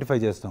అనేది ఐడెంటిఫై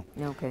చేస్తాం.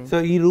 సో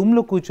ఈ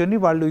రూమ్లో కూర్చొని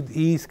వాళ్ళు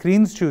ఈ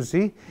స్క్రీన్స్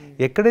చూసి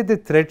ఎక్కడైతే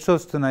థ్రెడ్స్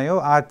వస్తున్నాయో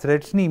ఆ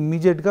థ్రెడ్స్ని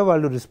ఇమ్మీడియట్గా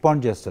వాళ్ళు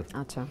రెస్పాండ్ చేస్తారు.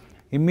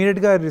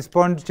 ఇమ్మీడియట్గా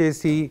రెస్పాండ్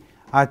చేసి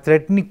ఆ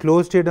థ్రెడ్ని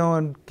క్లోజ్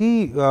చేయడానికి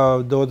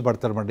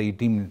దోహదపడతారు అన్నమాట ఈ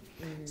టీంని.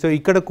 సో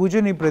ఇక్కడ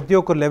కూర్చొని ప్రతి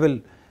ఒక్క లెవెల్,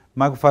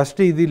 మాకు ఫస్ట్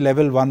ఇది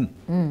లెవెల్ 1.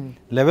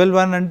 లెవెల్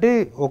 1 అంటే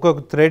ఒక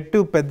థ్రెడ్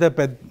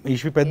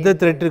పెద్ద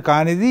థ్రెడ్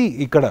కానిది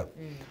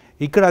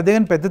ఇక్కడ అదే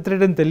కానీ పెద్ద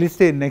థ్రెడ్ అని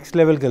తెలిస్తే నెక్స్ట్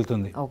లెవెల్కి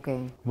వెళ్తుంది.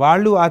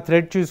 వాళ్ళు ఆ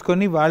థ్రెడ్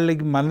చూసుకొని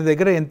వాళ్ళకి మన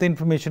దగ్గర ఎంత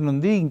ఇన్ఫర్మేషన్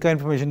ఉంది, ఇంకా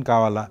ఇన్ఫర్మేషన్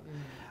కావాలా,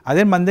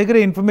 అదే మన దగ్గర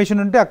ఇన్ఫర్మేషన్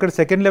ఉంటే అక్కడ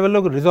సెకండ్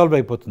లెవెల్లో రిజాల్వ్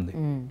అయిపోతుంది.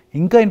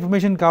 ఇంకా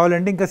ఇన్ఫర్మేషన్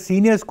కావాలంటే ఇంకా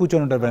సీనియర్స్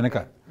కూర్చొని ఉంటారు వెనక,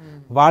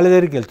 వాళ్ళ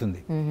దగ్గరికి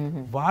వెళ్తుంది.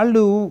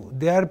 వాళ్ళు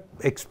they are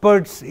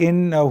experts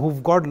in who've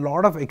got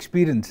lot of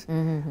experience,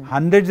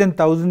 hundreds and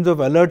thousands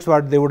of alerts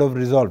what they would have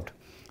resolved.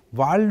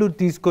 వాళ్ళు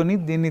తీసుకొని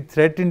దీన్ని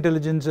థ్రెట్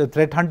ఇంటెలిజెన్స్,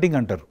 థ్రెట్ హంటింగ్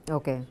అంటారు.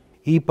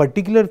 ఈ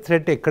పర్టిక్యులర్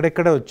థ్రెట్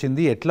ఎక్కడెక్కడ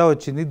వచ్చింది, ఎట్లా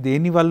వచ్చింది,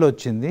 దేని వల్ల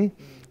వచ్చింది,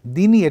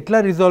 దీన్ని ఎట్లా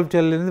రిజాల్వ్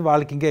చేయాలనేది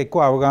వాళ్ళకి ఇంకా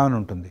ఎక్కువ అవగాహన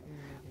ఉంటుంది.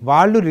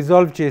 వాళ్ళు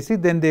రిజాల్వ్ చేసి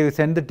then they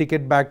send the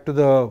ticket back to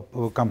the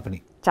company.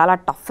 చాలా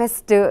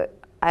టఫెస్ట్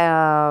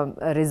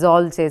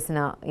రిజాల్వ్ చేసిన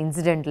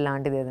ఇన్సిడెంట్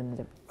లాంటిది ఏదన్నా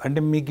చెప్పు. అంటే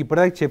మీకు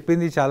ఇప్పటిదాకా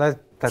చెప్పింది చాలా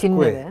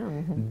తక్కువే.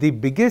 The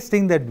biggest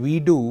thing that we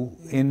do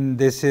in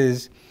this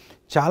is,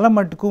 చాలా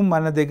మటుకు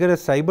మన దగ్గర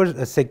సైబర్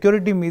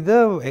సెక్యూరిటీ మీద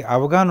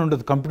అవగాహన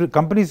ఉండదు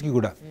కంపెనీస్కి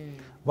కూడా.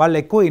 వాళ్ళు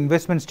ఎక్కువ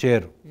ఇన్వెస్ట్మెంట్స్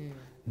చేయరు.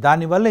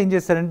 దానివల్ల ఏం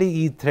చేస్తారంటే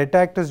ఈ థ్రెట్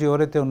యాక్టర్స్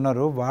ఎవరైతే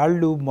ఉన్నారో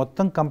వాళ్ళు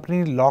మొత్తం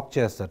కంపెనీని లాక్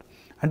చేస్తారు,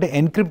 అంటే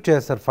ఎన్క్రిప్ట్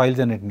చేస్తారు ఫైల్స్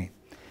అన్నిటిని.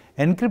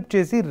 ఎన్క్రిప్ట్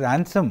చేసి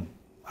ర్యాన్సమ్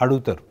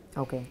అడుగుతారు.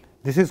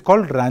 This is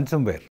called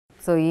ransom wear.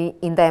 So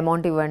ఇంత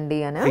అమౌంట్ ఇవ్వండి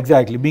అని.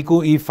 ఎగ్జాక్ట్లీ. మీకు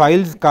ఈ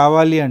ఫైల్స్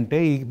కావాలి అంటే,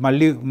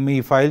 మళ్ళీ మీ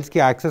ఫైల్స్కి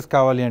యాక్సెస్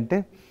కావాలి అంటే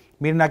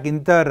మీరు నాకు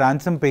ఇంత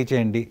ర్యాన్సమ్ పే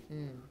చేయండి,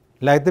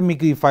 లేకపోతే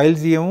మీకు ఈ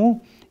ఫైల్స్ ఇవ్వము,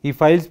 ఈ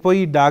ఫైల్స్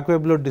పోయి డార్క్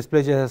వెబ్లో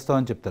డిస్ప్లే చేసేస్తాం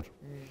అని చెప్తారు.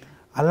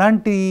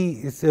 అలాంటి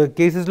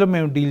కేసెస్లో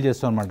మేము డీల్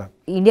చేస్తాం అనమాట.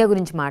 ఇండియా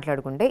గురించి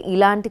మాట్లాడుకుంటే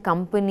ఇలాంటి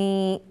కంపెనీ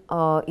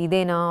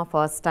ఇదేనా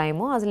ఫస్ట్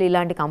టైము, అసలు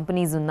ఇలాంటి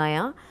కంపెనీస్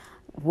ఉన్నాయా?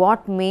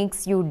 What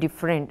makes you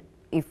different?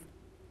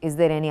 Is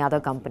there any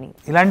other company?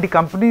 ఇలాంటి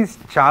కంపెనీస్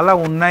చాలా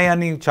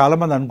ఉన్నాయని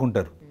చాలామంది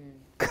అనుకుంటారు,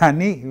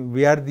 కానీ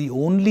we are the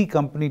only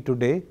company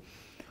today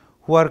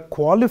who are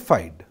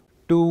qualified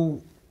to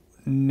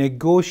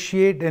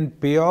negotiate and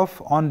pay of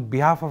on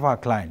behalf of our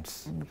clients.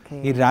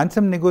 ఈ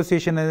ర్యాన్సమ్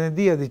నెగోషియేషన్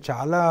అనేది అది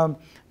చాలా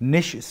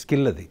నిష్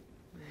స్కిల్.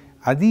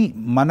 అది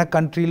మన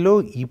కంట్రీలో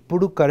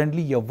ఇప్పుడు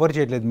కరెంట్లీ ఎవ్వరు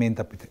చేయట్లేదు మేము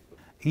తప్పితే.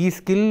 ఈ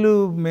స్కిల్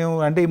మేము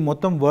అంటే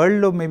మొత్తం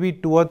వరల్డ్లో మేబీ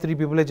 2 or 3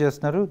 పీపులే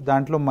చేస్తున్నారు.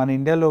 దాంట్లో మన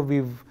ఇండియాలో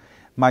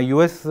మా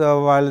యుఎస్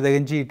వాళ్ళ దగ్గర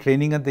నుంచి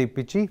ట్రైనింగ్ అంతా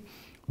ఇప్పించి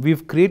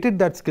weave created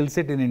that skill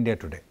set in India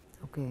today.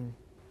 Okay.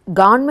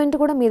 Government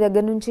కూడా మీ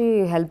దగ్గర నుంచి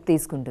help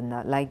తీసుకుంటుందా?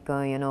 Like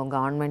you know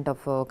government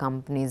of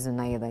companies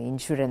ఉన్నాయి కదా,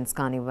 ఇన్సూరెన్స్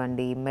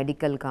కానివ్వండి,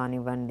 మెడికల్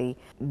కానివ్వండి,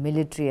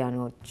 మిలిటరీ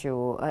అనవచ్చు,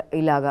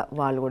 ఇలాగా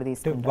వాళ్ళు కూడా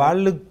తీసుకుంటారు.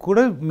 వాళ్ళు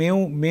కూడా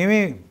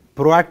మేమే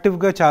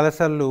ప్రొయాక్టివ్గా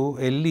చాలాసార్లు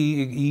వెళ్ళి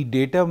ఈ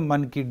డేటా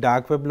మనకి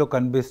డార్క్ వెబ్లో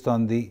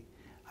కనిపిస్తోంది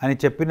అని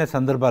చెప్పిన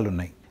సందర్భాలు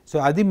ఉన్నాయి. సో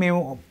అది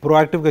మేము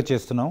ప్రొయాక్టివ్గా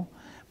చేస్తున్నాం.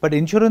 బట్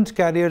ఇన్సూరెన్స్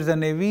క్యారియర్స్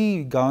అనేవి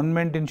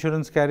government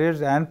insurance carriers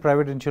and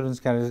private insurance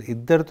carriers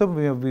ఇద్దరితో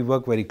వి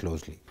work very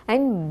closely.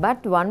 And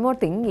but one more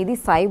thing, ఇది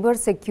సైబర్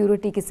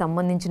సెక్యూరిటీకి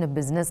సంబంధించిన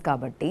బిజినెస్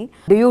కాబట్టి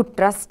do you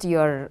trust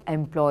your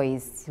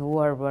employees who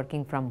are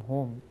working from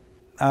home?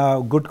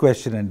 Good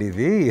question అండి.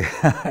 ఇది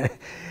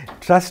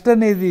trust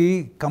అనేది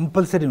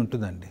compulsory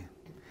ఉంటుందండి,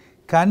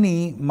 కానీ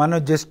మనం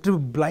జస్ట్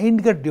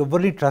బ్లైండ్గా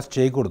ఎవరిని ట్రస్ట్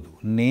చేయకూడదు.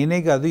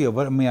 నేనే కాదు,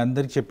 మీ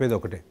అందరికి చెప్పేది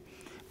ఒకటే,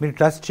 మీరు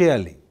ట్రస్ట్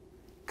చేయాలి,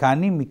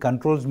 కానీ మీ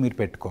కంట్రోల్స్ మీరు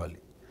పెట్టుకోవాలి.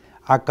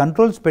 ఆ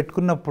కంట్రోల్స్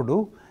పెట్టుకున్నప్పుడు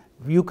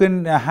you can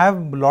have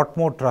lot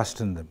more trust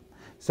in them.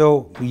 So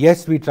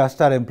yes, we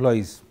trust hour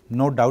employees,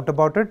 no doubt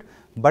about it,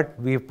 but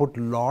we have put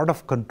lot of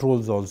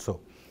controls also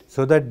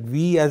so that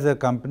we as a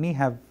company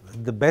have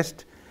the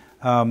best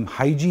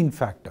hygiene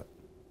factor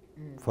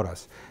for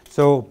us.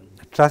 So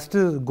trust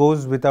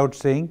goes without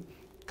saying,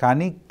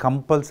 కానీ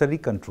compulsory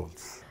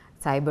controls.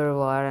 Cyber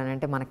war అని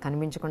అంటే మనకు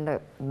కనిపించకుండా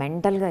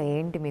మెంటల్గా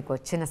ఏంటి మీకు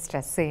వచ్చిన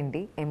stress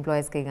ఏంటి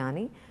ఎంప్లాయీస్కి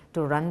కానీ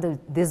టు రన్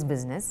దిస్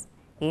బిజినెస్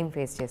ఏం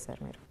ఫేస్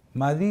చేశారు మీరు?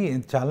 మాది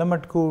చాలా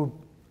మటుకు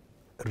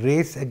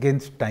రేస్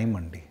అగేన్స్ట్ టైం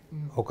అండి.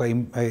 ఒక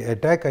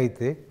అటాక్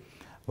అయితే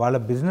వాళ్ళ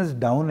బిజినెస్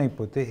డౌన్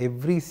అయిపోతే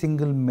every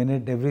single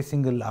minute, every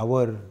single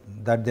hour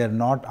that they are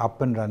not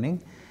up and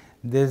running,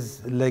 there's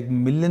like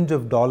millions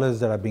of dollars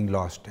that are being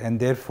lost, and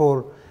therefore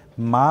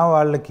మా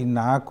వాళ్ళకి,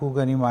 నాకు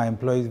కానీ మా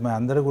ఎంప్లాయీస్, మా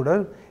అందరూ కూడా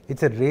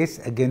it's a race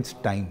against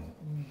time,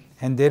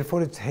 and therefore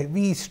it's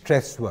heavy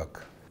stress work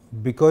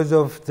because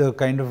of the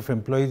kind of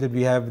employees that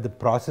we have, the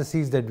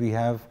processes that we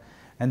have,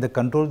 and the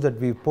controls that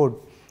we put.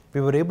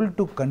 We were able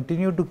to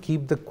continue to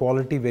keep the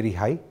quality very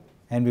high,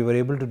 and we were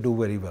able to do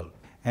very well.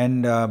 And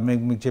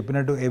మీకు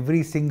చెప్పినట్టు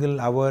every single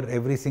hour,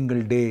 every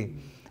single day,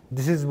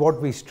 this is what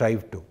we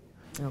strive to.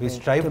 We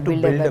strive to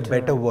build a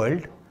better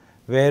world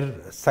where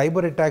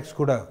cyber attacks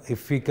kuda,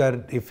 if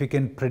we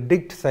can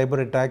predict cyber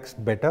attacks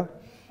better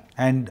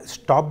and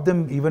stop them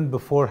even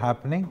before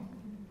happening,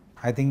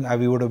 I think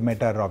we would have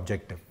met our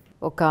objective.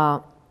 ఒక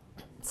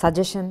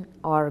suggestion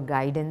or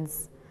guidance,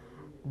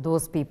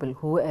 those people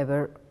whoever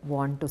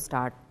want to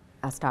start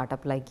a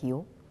startup like you,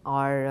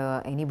 or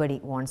anybody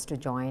wants to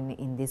join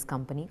in this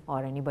company, or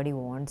anybody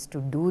wants to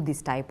do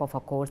this type of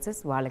a courses,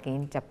 వాళ్ళకి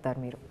ఏం చెప్తారు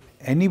మీరు?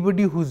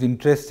 Anybody who's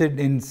interested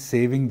in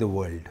saving the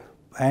world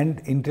and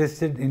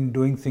interested in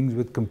doing things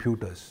with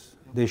computers,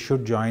 they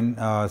should join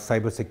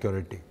cyber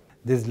security.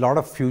 There's a lot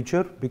of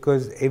future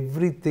because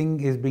everything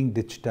is being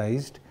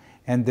digitized,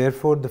 and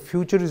therefore the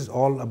future is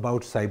all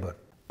about cyber.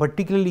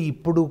 Particularly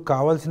ఇప్పుడు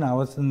కావాల్సిన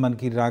అవసరం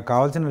మనకి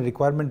కావాల్సిన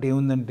requirement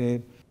ఏముందంటే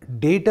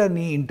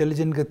డేటాని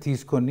ఇంటెలిజెంట్గా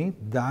తీసుకొని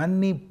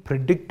దాన్ని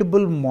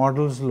predictable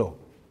మోడల్స్లో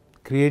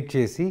create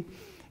చేసి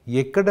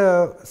ఎక్కడ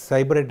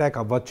సైబర్ అటాక్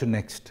అవ్వచ్చు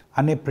నెక్స్ట్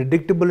అనే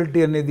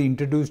ప్రిడిక్టబిలిటీ అనేది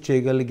ఇంట్రడ్యూస్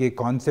చేయగలిగే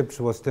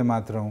కాన్సెప్ట్స్ వస్తే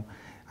మాత్రం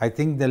I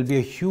think they'll be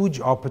a huge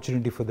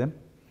opportunity for them.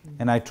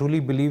 And I truly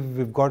believe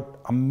we've got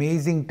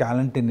amazing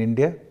talent in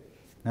India,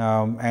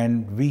 and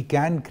we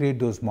can create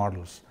those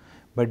models.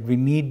 But we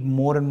need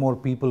more and more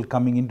people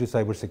coming into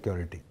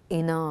cybersecurity.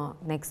 In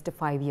next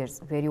 5 years,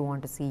 where you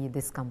want to see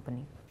this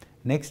company?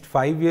 Next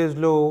 5 years,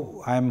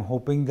 I'm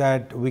hoping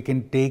that we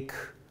can take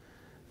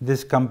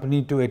this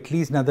company to at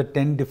least another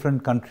 10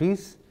 different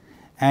countries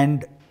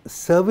and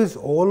service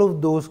all of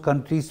those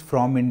countries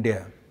from India,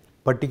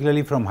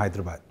 particularly from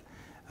Hyderabad.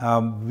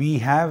 We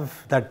have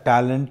that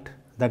talent.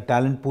 That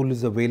talent pool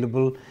is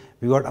available.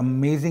 We got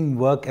amazing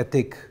work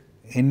ethic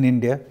in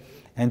India,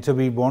 and so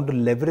we want to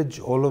leverage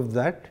all of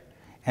that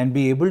and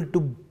be able to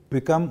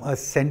become a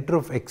center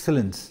of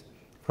excellence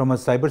from a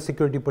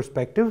cybersecurity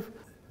perspective,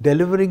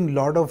 delivering a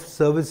lot of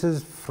services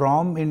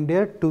from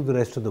India to the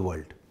rest of the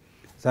world.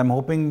 So I'm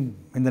hoping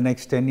in the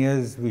next 10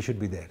 years we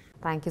should be there.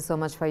 Thank you so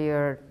much for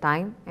your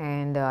time,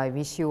 and I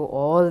wish you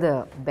all the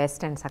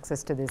best and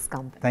success to this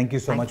company. Thank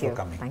you so much for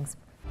coming. Thanks.